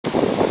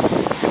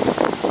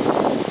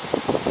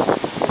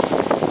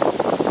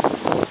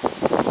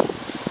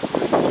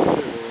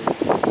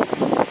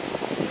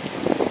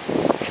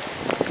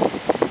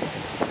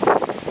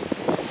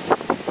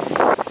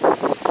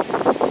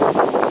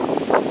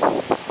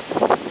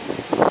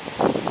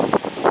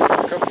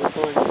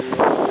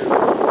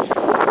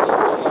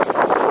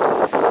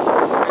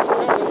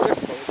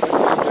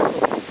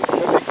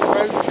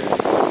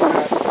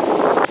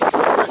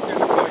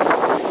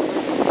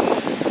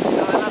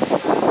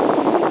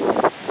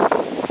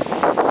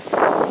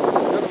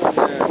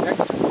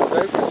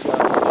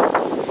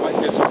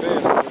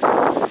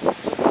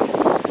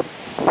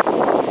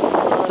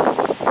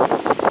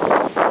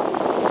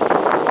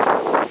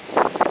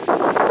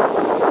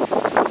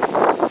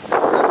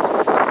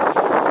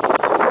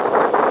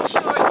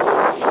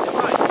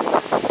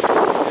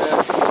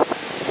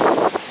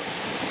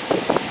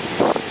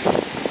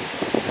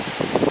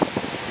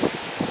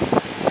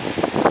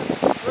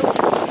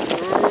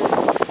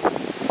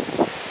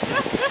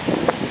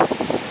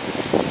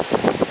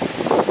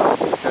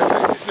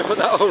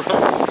that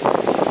alright?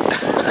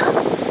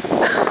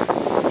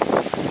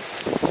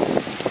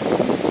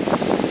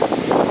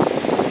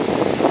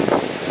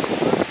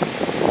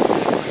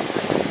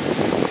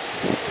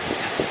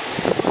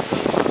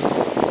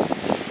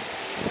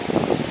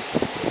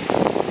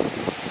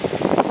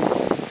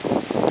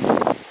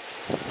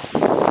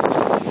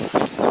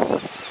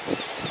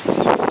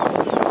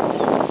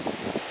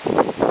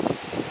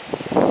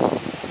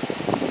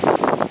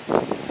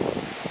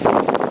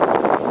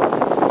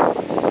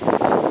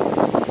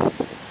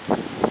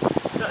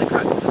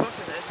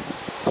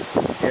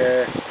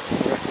 Yeah,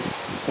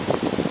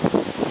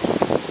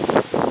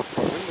 I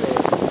remember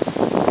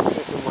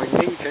that's when my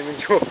knee came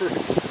into a room.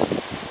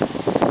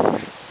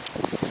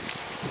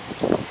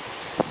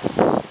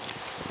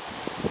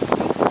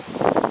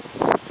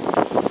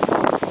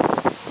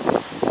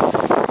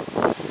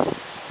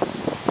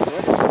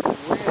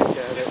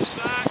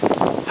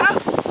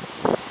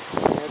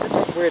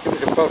 Weird that it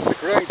was above the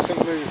grade, some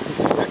movement was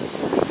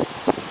unnecessary.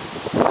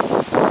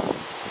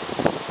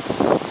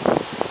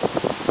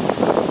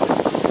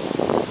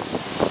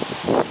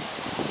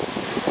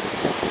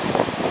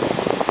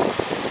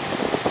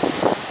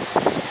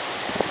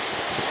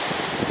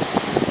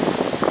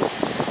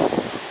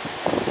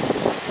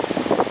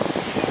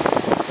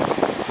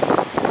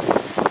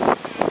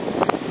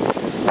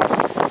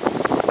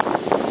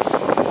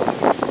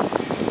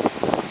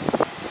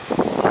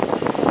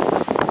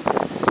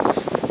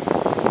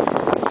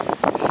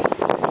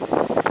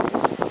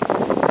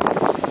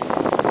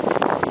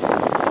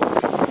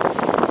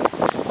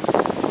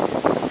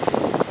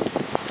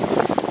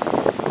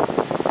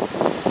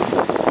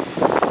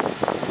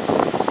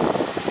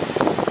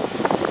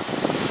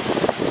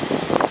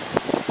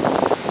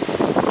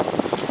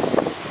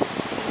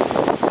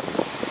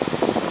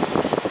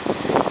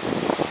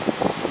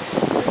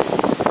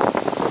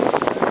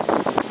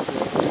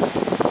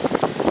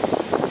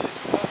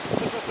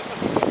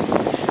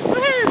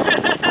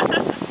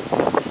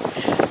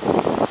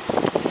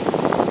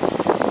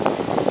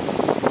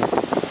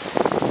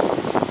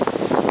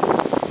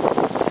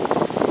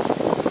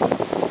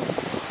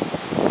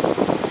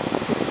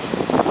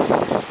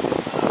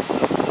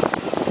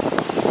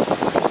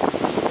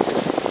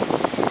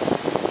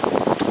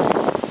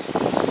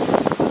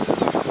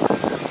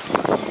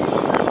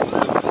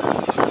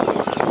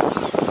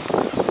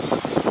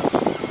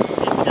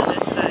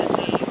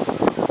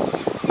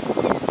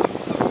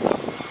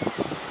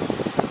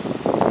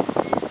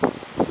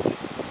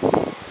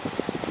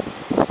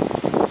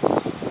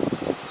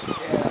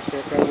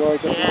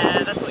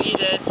 Yeah, that's what you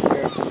did.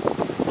 Yeah.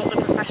 That's what the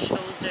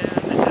professionals do. Yeah,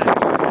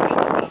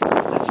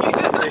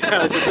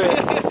 it's a bit.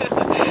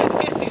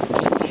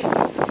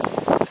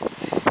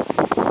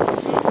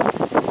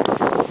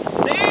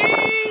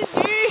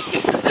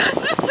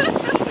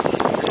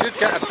 We should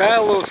get a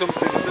bell or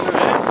something, I don't know.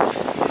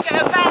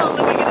 Get a bell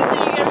that we're going to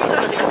ding every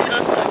time.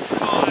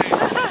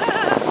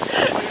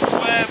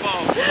 Swear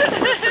bomb.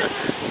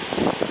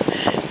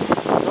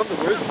 Not the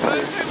worst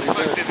thing.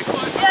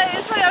 Yeah,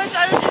 it's funny. I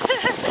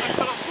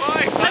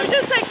was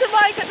just saying to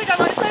Mike, I think I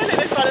might sail it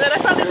this one, and then I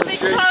found this big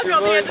tug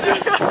on the end of the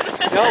road.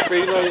 I'll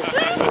be like.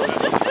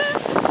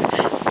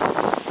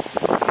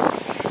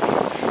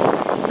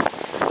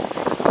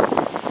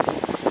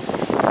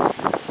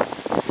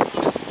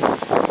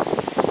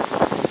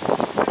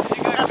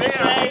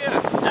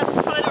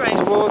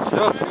 Towards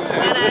us.